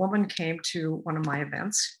transformation. A woman came to one of my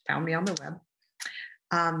events, found me on the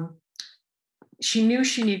web. She knew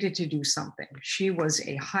she needed to do something. She was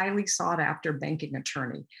a highly sought after banking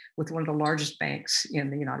attorney with one of the largest banks in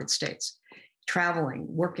the United States, traveling,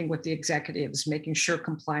 working with the executives, making sure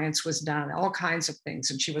compliance was done, all kinds of things.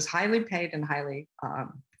 And she was highly paid and highly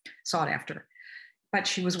sought after. But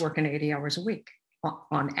she was working 80 hours a week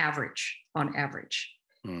on average.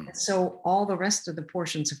 And so all the rest of the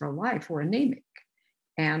portions of her life were anemic.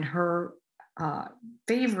 And her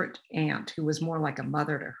favorite aunt, who was more like a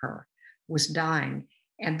mother to her, was dying.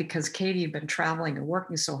 And because Katie had been traveling and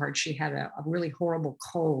working so hard, she had a really horrible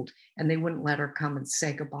cold, and they wouldn't let her come and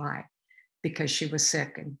say goodbye because she was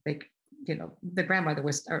sick. And they, the grandmother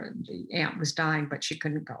or the aunt was dying, but she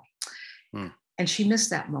couldn't go. And she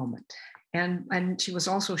missed that moment. And she was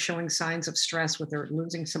also showing signs of stress with her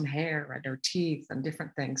losing some hair and her teeth and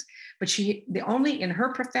different things. But in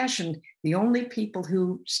her profession, the only people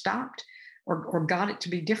who stopped or got it to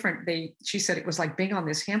be different, she said it was like being on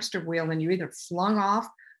this hamster wheel, and you either flung off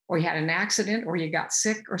or you had an accident or you got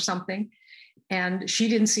sick or something. And she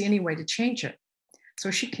didn't see any way to change it. So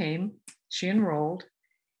she came, she enrolled,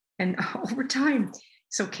 and over time,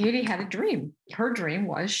 so Katie had a dream. Her dream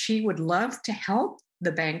was she would love to help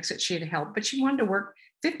the banks that she had helped, but she wanted to work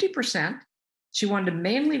 50%. She wanted to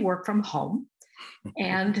mainly work from home.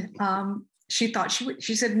 And she thought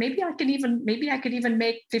she said, maybe I could even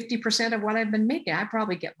make 50% of what I've been making. I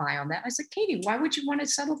probably get by on that. I said, Katie, why would you want to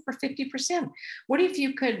settle for 50%? What if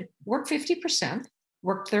you could work 50%,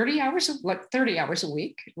 work 30 hours a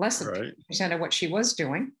week, less than 50% of what she was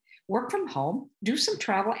doing, work from home, do some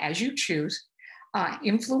travel as you choose,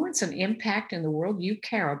 influence and impact in the world you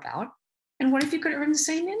care about. And what if you could earn the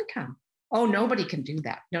same income? Oh, nobody can do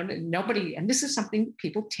that. No, nobody. And this is something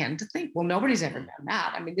people tend to think. Well, nobody's ever done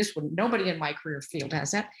that. I mean, nobody in my career field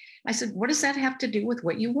has that. I said, what does that have to do with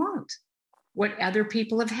what you want? What other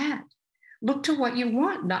people have had? Look to what you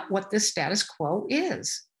want, not what the status quo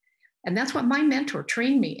is. And that's what my mentor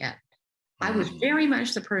trained me in. I was very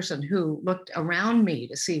much the person who looked around me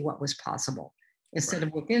to see what was possible instead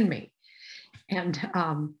of within me. And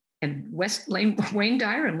Wayne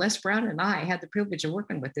Dyer and Les Brown and I had the privilege of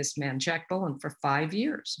working with this man, Jack Bowen, for 5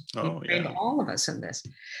 years. He trained all of us in this.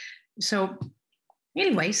 So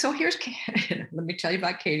anyway, so let me tell you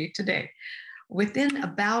about Katie today. Within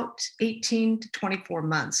about 18 to 24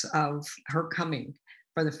 months of her coming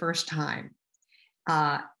for the first time,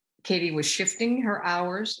 Katie was shifting her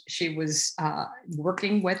hours. She was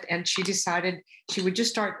working with, and she decided she would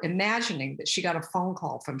just start imagining that she got a phone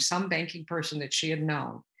call from some banking person that she had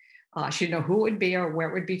known. She'd know who it would be or where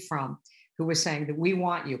it would be from, who was saying that we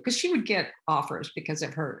want you, because she would get offers because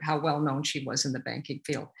of how well known she was in the banking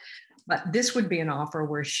field. But this would be an offer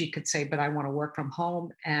where she could say, but I want to work from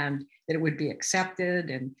home, and that it would be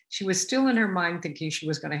accepted. And she was still in her mind thinking she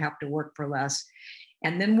was going to have to work for less.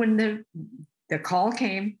 And then when the call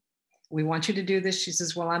came, we want you to do this. She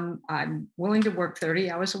says, well, I'm willing to work 30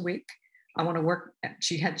 hours a week. I want to work.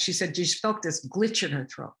 She said she felt this glitch in her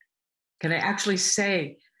throat. Can I actually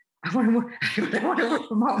say, I want to work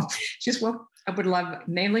from home? She says, well, I would love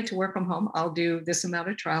mainly to work from home. I'll do this amount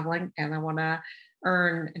of traveling and I want to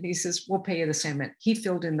earn. And he says, we'll pay you the same amount. He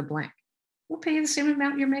filled in the blank. We'll pay you the same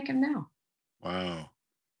amount you're making now. Wow.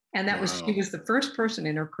 And she was the first person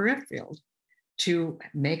in her career field to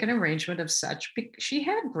make an arrangement of such. She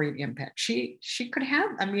had great impact. She could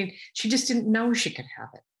have, she just didn't know she could have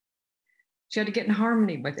it. She had to get in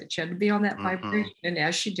harmony with it. She had to be on that vibration. And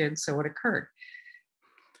as she did, so it occurred.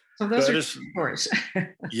 So those are stories.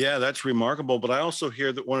 Yeah, that's remarkable. But I also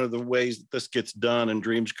hear that one of the ways that this gets done and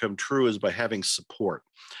dreams come true is by having support.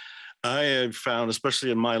 I have found,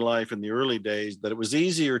 especially in my life in the early days, that it was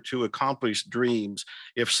easier to accomplish dreams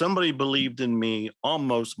if somebody believed in me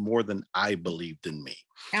almost more than I believed in me.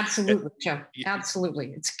 Absolutely, Joe.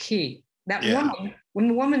 Absolutely. It's key. That woman, when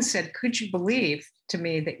the woman said, could you believe to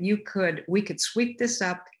me that we could sweep this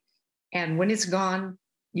up, and when it's gone,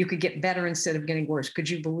 you could get better instead of getting worse. Could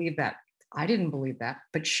you believe that? I didn't believe that,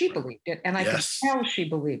 but she believed it. And I could tell she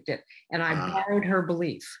believed it. And I borrowed her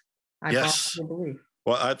belief. Borrowed her belief.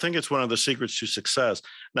 Well, I think it's one of the secrets to success.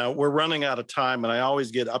 Now, we're running out of time, and I always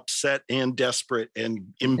get upset and desperate and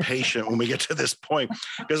impatient when we get to this point,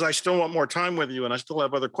 because I still want more time with you, and I still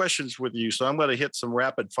have other questions with you. So I'm going to hit some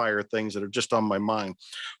rapid fire things that are just on my mind.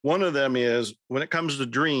 One of them is, when it comes to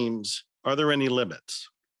dreams, are there any limits?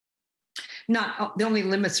 Not the only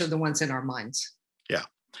limits are the ones in our minds. Yeah.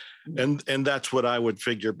 And that's what I would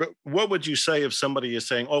figure. But what would you say if somebody is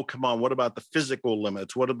saying, oh, come on, what about the physical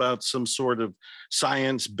limits? What about some sort of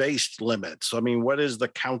science-based limits? I mean, what is the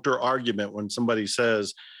counter argument when somebody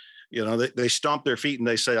says, they stomp their feet and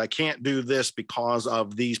they say, I can't do this because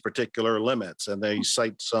of these particular limits, and they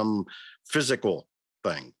cite some physical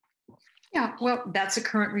thing? Yeah, well, that's a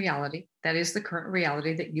current reality. That is the current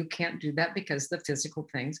reality, that you can't do that because of the physical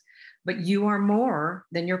things. But you are more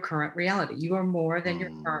than your current reality. You are more than your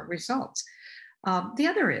current results. The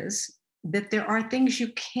other is that there are things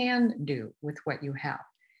you can do with what you have.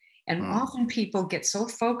 And often people get so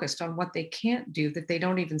focused on what they can't do that they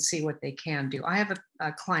don't even see what they can do. I have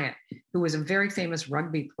a client who was a very famous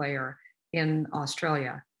rugby player in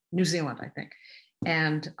Australia, New Zealand, I think.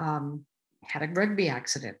 And had a rugby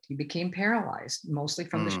accident. He became paralyzed, mostly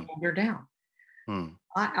from the shoulder down.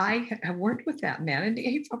 I have worked with that man, and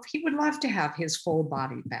he would love to have his full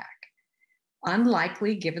body back.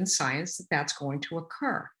 Unlikely, given science, that that's going to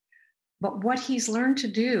occur. But what he's learned to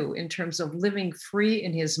do in terms of living free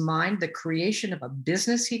in his mind, the creation of a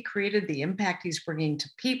business he created, the impact he's bringing to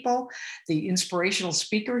people, the inspirational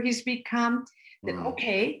speaker he's become, that,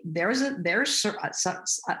 okay, there's a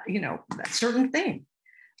certain thing.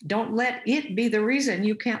 Don't let it be the reason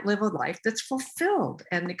you can't live a life that's fulfilled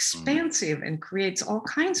and expansive and creates all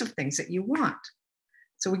kinds of things that you want.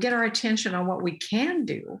 So we get our attention on what we can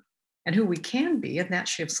do and who we can be, and that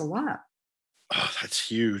shifts a lot. Oh, that's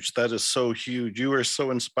huge. That is so huge. You are so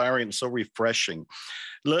inspiring and so refreshing.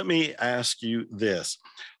 Let me ask you this.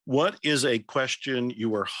 What is a question you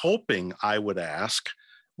were hoping I would ask,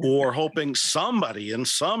 or hoping somebody in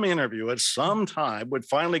some interview at some time would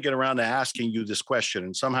finally get around to asking you this question,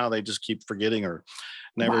 and somehow they just keep forgetting or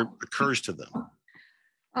never occurs to them?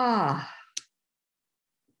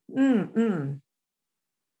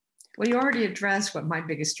 Well, you already addressed what my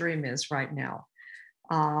biggest dream is right now.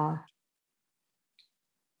 I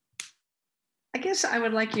guess I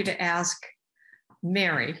would like you to ask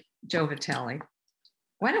Mary, Jo Vitale,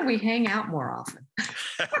 why don't we hang out more often?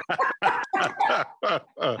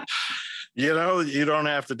 You know, you don't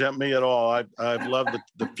have to tempt me at all. I've loved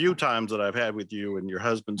the few times that I've had with you and your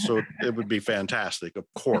husband, so it would be fantastic, of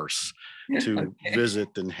course, to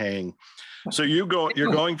visit and hang. So you're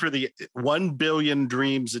going for the 1 billion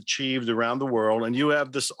dreams achieved around the world, and you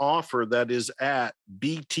have this offer that is at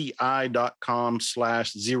bti.com/zero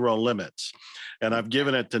limits. And I've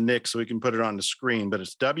given it to Nick so we can put it on the screen, but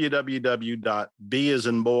it's www.b as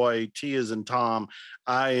in boy, T as in Tom,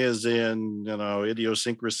 I as in,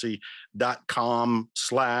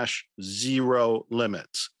 idiosyncrasy.com/zero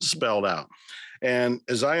limits spelled out. And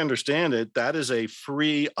as I understand it, that is a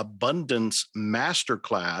free abundance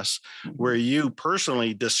masterclass where you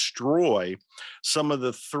personally destroy some of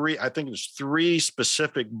the three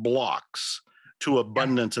specific blocks to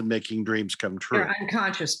abundance and making dreams come true. They're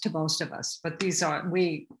unconscious to most of us, but these are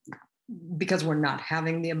because we're not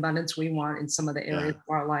having the abundance we want in some of the areas of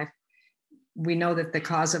our life. We know that the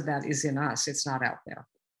cause of that is in us. It's not out there.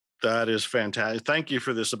 That is fantastic. Thank you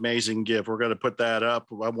for this amazing gift. We're going to put that up.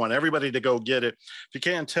 I want everybody to go get it. If you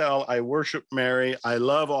can't tell, I worship Mary. I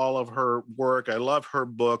love all of her work. I love her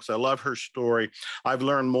books. I love her story. I've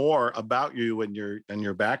learned more about you and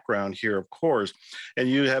your background here, of course. And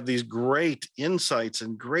you have these great insights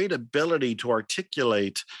and great ability to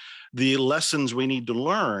articulate the lessons we need to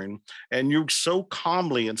learn. And you so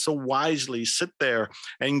calmly and so wisely sit there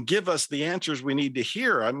and give us the answers we need to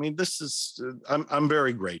hear. I mean, I'm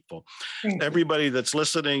very grateful. Everybody that's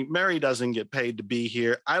listening, Mary doesn't get paid to be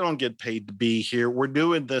here. I don't get paid to be here. We're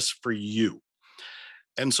doing this for you.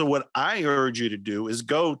 And so what I urge you to do is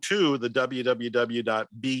go to the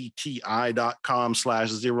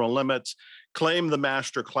www.bti.com/zero limits, claim the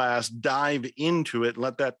masterclass, dive into it, and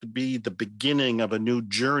let that be the beginning of a new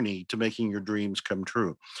journey to making your dreams come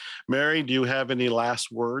true. Mary, do you have any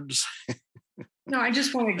last words? No, I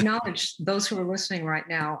just want to acknowledge those who are listening right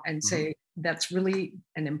now and say that's really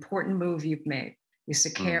an important move you've made, is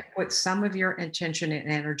to put some of your attention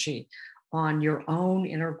and energy on your own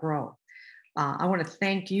inner growth. I want to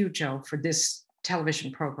thank you, Jo, for this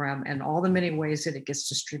television program and all the many ways that it gets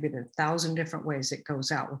distributed, 1,000 different ways it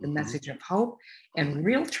goes out with a message of hope and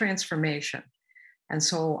real transformation. And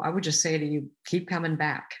so I would just say to you, keep coming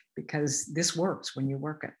back, because this works when you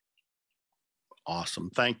work it. Awesome.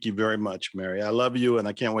 Thank you very much, Mary. I love you, and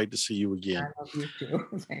I can't wait to see you again. I love you too.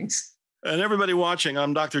 Thanks. And everybody watching,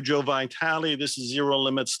 I'm Dr. Jo Vitale. This is Zero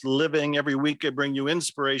Limits Living. Every week I bring you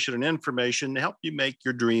inspiration and information to help you make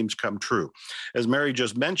your dreams come true. As Mary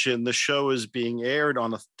just mentioned, the show is being aired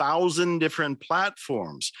on 1,000 different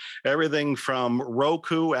platforms, everything from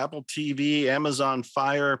Roku, Apple TV, Amazon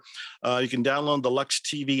Fire. You can download the Lux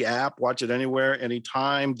TV app, watch it anywhere,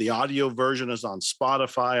 anytime. The audio version is on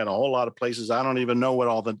Spotify and a whole lot of places. I don't even know what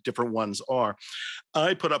all the different ones are.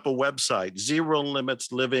 I put up a website,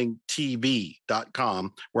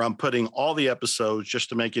 ZeroLimitsLivingTV.com, where I'm putting all the episodes just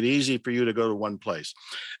to make it easy for you to go to one place,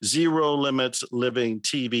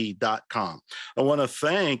 ZeroLimitsLivingTV.com. I want to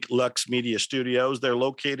thank Lux Media Studios. They're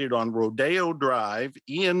located on Rodeo Drive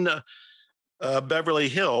in Beverly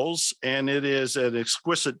Hills, and it is an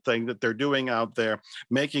exquisite thing that they're doing out there,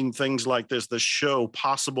 making things like this show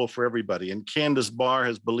possible for everybody. And Candace Barr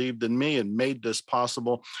has believed in me and made this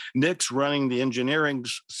possible. Nick's running the engineering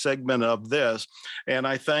segment of this, and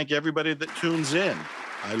I thank everybody that tunes in.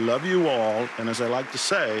 I love you all, and as I like to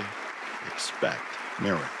say, expect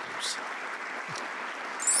miracles.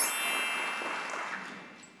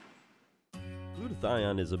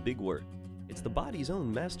 Glutathione is a big word. It's the body's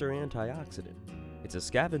own master antioxidant. It's a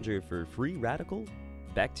scavenger for free radical,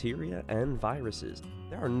 bacteria, and viruses.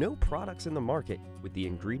 There are no products in the market with the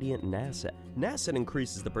ingredient NASET. NASET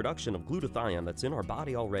increases the production of glutathione that's in our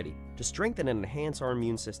body already to strengthen and enhance our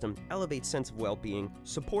immune system, elevate sense of well-being,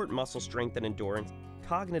 support muscle strength and endurance,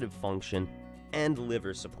 cognitive function, and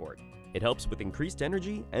liver support. It helps with increased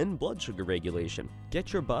energy and blood sugar regulation.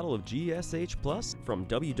 Get your bottle of GSH Plus from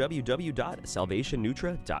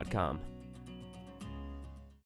www.salvationnutra.com.